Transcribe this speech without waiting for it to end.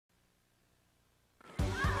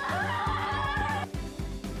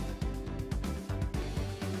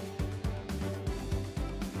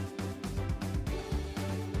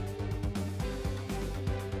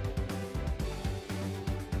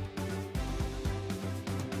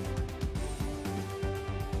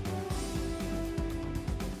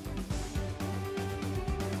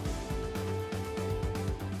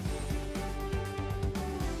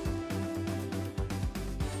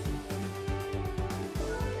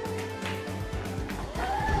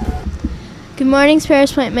Good morning,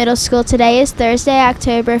 Sparrows Point Middle School. Today is Thursday,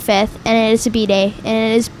 October 5th, and it is a B-Day,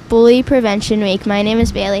 and it is Bully Prevention Week. My name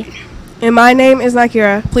is Bailey. And my name is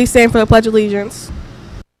Nakira. Please stand for the Pledge of Allegiance.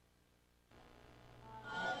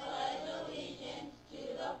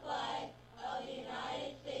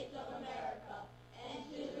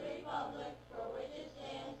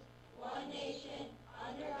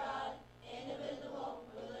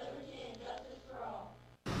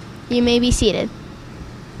 You may be seated.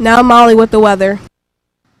 Now Molly with the weather.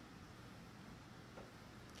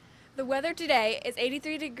 The weather today is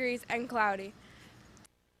 83 degrees and cloudy.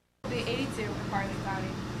 It will be 82 and partly cloudy.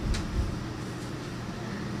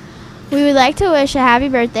 We would like to wish a happy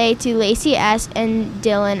birthday to Lacey S. and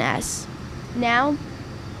Dylan S. Now,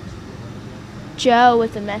 Joe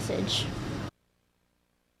with a message.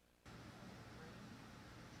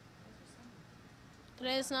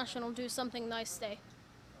 Today is National Do Something Nice Day.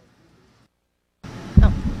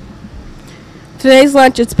 Today's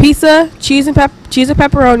lunch is pizza, cheese and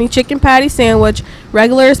pepperoni, chicken patty sandwich,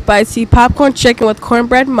 regular spicy, popcorn chicken with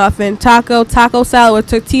cornbread muffin, taco salad with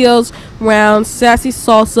tortillas, rounds, sassy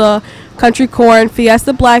salsa, country corn,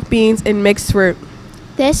 fiesta black beans, and mixed fruit.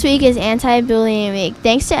 This week is Anti-Bullying Week.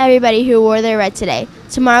 Thanks to everybody who wore their red today.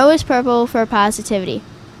 Tomorrow is purple for positivity.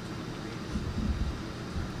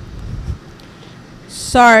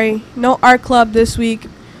 Sorry, no art club this week.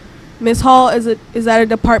 Miss Hall is at a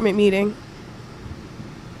department meeting.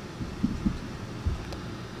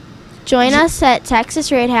 Join us at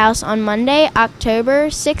Texas Roadhouse on Monday, October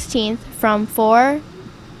 16th from 4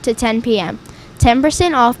 to 10 p.m.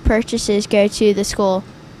 10% off purchases go to the school.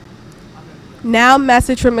 Now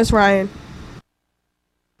message from Miss Ryan.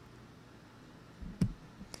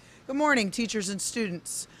 Good morning, teachers and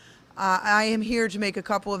students. I am here to make a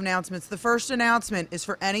couple of announcements. The first announcement is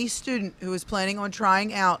for any student who is planning on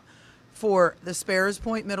trying out for the Sparrows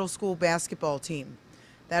Point Middle School basketball team.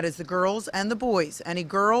 That is the girls and the boys. Any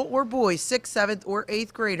girl or boy, 6th, 7th, or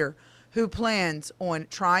 8th grader who plans on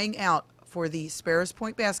trying out for the Sparrows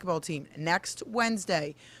Point basketball team. Next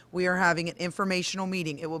Wednesday, we are having an informational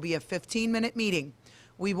meeting. It will be a 15-minute meeting.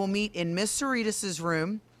 We will meet in Miss Saritas'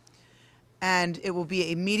 room, and it will be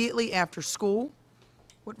immediately after school.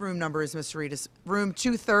 What room number is Miss Saritas? Room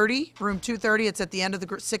 230. Room 230. It's at the end of the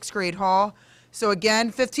 6th grade hall. So again,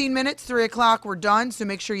 15 minutes, 3 o'clock, we're done, so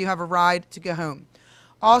make sure you have a ride to go home.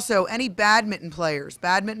 Also, any badminton players,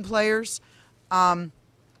 if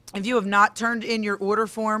you have not turned in your order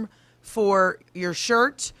form for your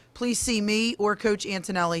shirt, please see me or Coach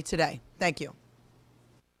Antonelli today. Thank you.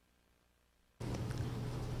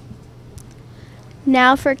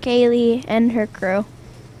 Now for Kaylee and her crew.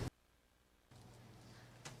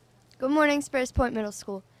 Good morning, Sparrows Point Middle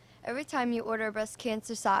School. Every time you order breast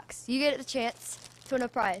cancer socks, you get a chance to win a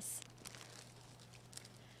prize.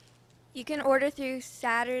 You can order through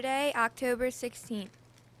Saturday, October 16th.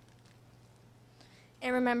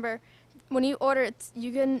 And remember, when you order,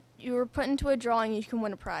 you are put into a drawing, you can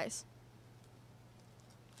win a prize.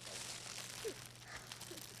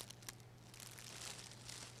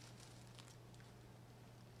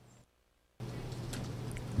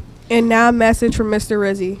 And now a message from Mr.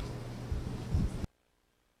 Rizzi.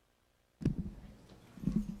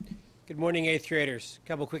 Good morning, 8th graders. A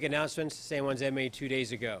couple quick announcements, same ones I made 2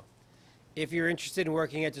 days ago. If you're interested in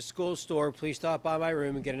working at the school store, please stop by my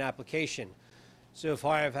room and get an application. So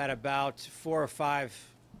far, I've had about 4 or 5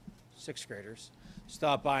 6th graders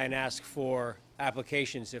stop by and ask for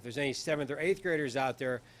applications. If there's any 7th or 8th graders out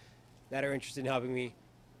there that are interested in helping me,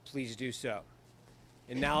 please do so.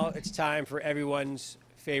 And now it's time for everyone's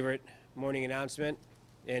favorite morning announcement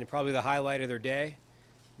and probably the highlight of their day,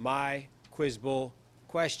 my Quiz Bowl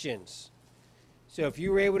questions. So if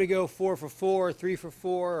you were able to go 4 for 4, 3 for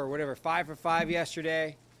 4, or whatever, 5 for 5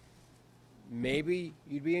 yesterday, maybe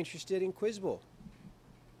you'd be interested in Quiz Bowl.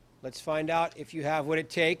 Let's find out if you have what it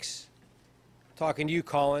takes. Talking to you,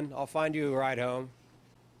 Colin. I'll find you a ride home.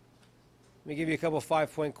 Let me give you a couple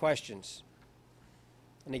 5-point questions.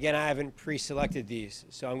 And again, I haven't pre-selected these,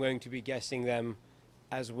 so I'm going to be guessing them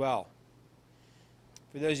as well.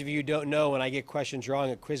 For those of you who don't know, when I get questions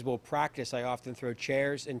wrong at Quiz Bowl practice, I often throw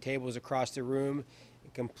chairs and tables across the room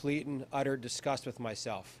in complete and utter disgust with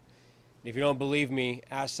myself. And if you don't believe me,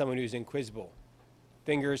 ask someone who's in Quiz Bowl.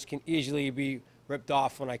 Fingers can easily be ripped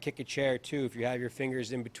off when I kick a chair, too, if you have your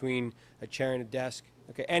fingers in between a chair and a desk.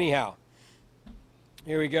 Okay, anyhow,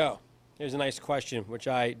 here we go. Here's a nice question, which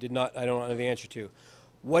I don't know the answer to.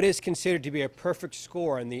 What is considered to be a perfect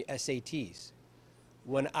score on the SATs?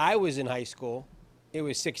 When I was in high school, it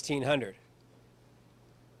was 1,600.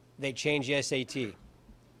 They changed the SAT.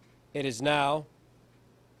 It is now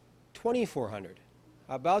 2,400.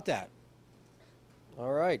 How about that?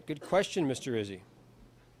 All right, good question, Mr. Izzy.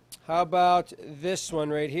 How about this one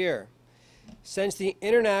right here? Since the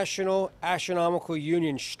International Astronomical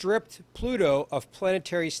Union stripped Pluto of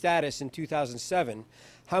planetary status in 2007,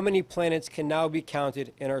 how many planets can now be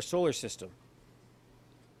counted in our solar system?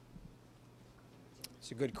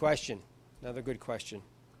 It's a good question. Another good question.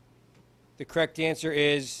 The correct answer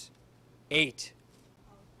is 8.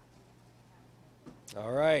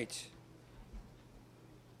 All right.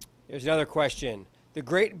 Here's another question. The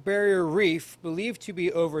Great Barrier Reef, believed to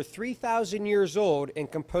be over 3,000 years old and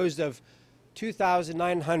composed of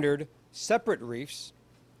 2,900 separate reefs,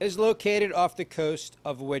 is located off the coast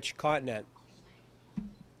of which continent?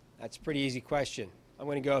 That's a pretty easy question. I'm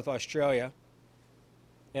going to go with Australia.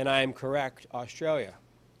 And I am correct, Australia.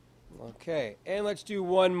 Okay, and let's do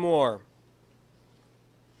one more.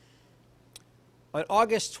 On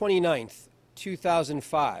August 29th,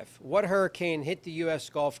 2005, what hurricane hit the U.S.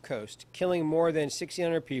 Gulf Coast, killing more than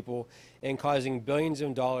 1,600 people and causing billions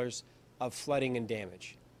of dollars of flooding and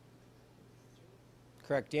damage?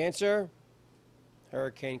 Correct answer,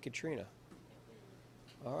 Hurricane Katrina.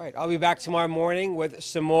 All right, I'll be back tomorrow morning with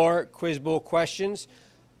some more Quiz Bowl questions.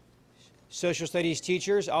 Social studies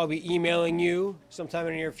teachers, I'll be emailing you sometime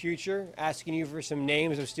in the near future, asking you for some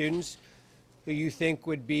names of students who you think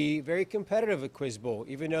would be very competitive at Quiz Bowl.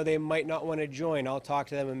 Even though they might not want to join, I'll talk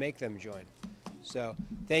to them and make them join. So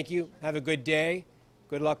thank you. Have a good day.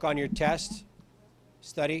 Good luck on your test.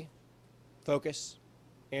 Study, focus,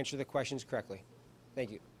 answer the questions correctly.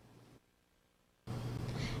 Thank you.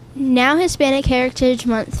 Now Hispanic Heritage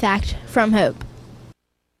Month fact from Hope.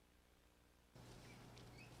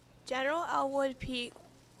 General Elwood P.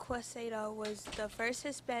 Quesada was the first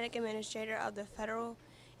Hispanic administrator of the Federal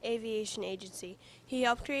Aviation Agency. He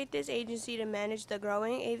helped create this agency to manage the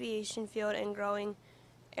growing aviation field and growing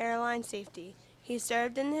airline safety. He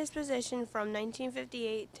served in his position from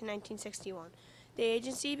 1958 to 1961. The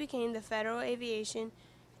agency became the Federal Aviation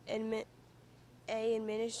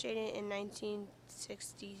Administration in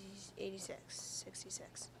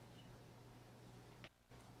 1966.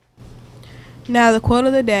 Now the quote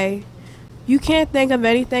of the day. You can't think of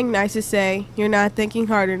anything nice to say. You're not thinking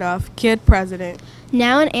hard enough. Kid President.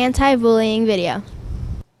 Now an anti-bullying video.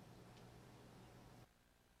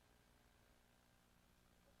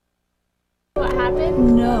 What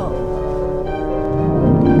happened? No.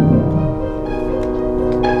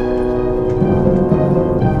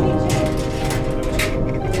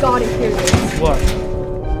 Gotta hear this. What?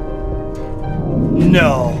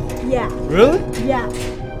 No. Yeah. Really? Yeah.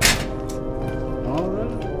 All right.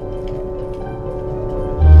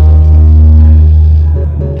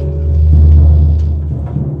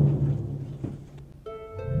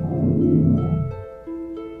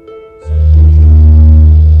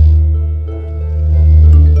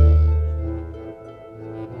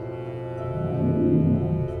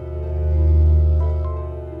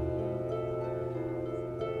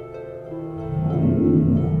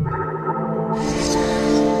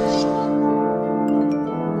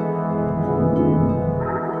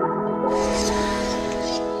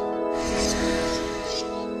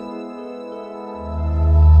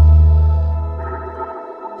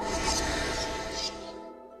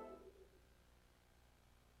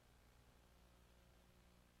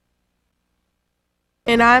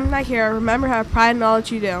 And I'm not here. Remember, have pride in all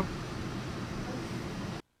that you do.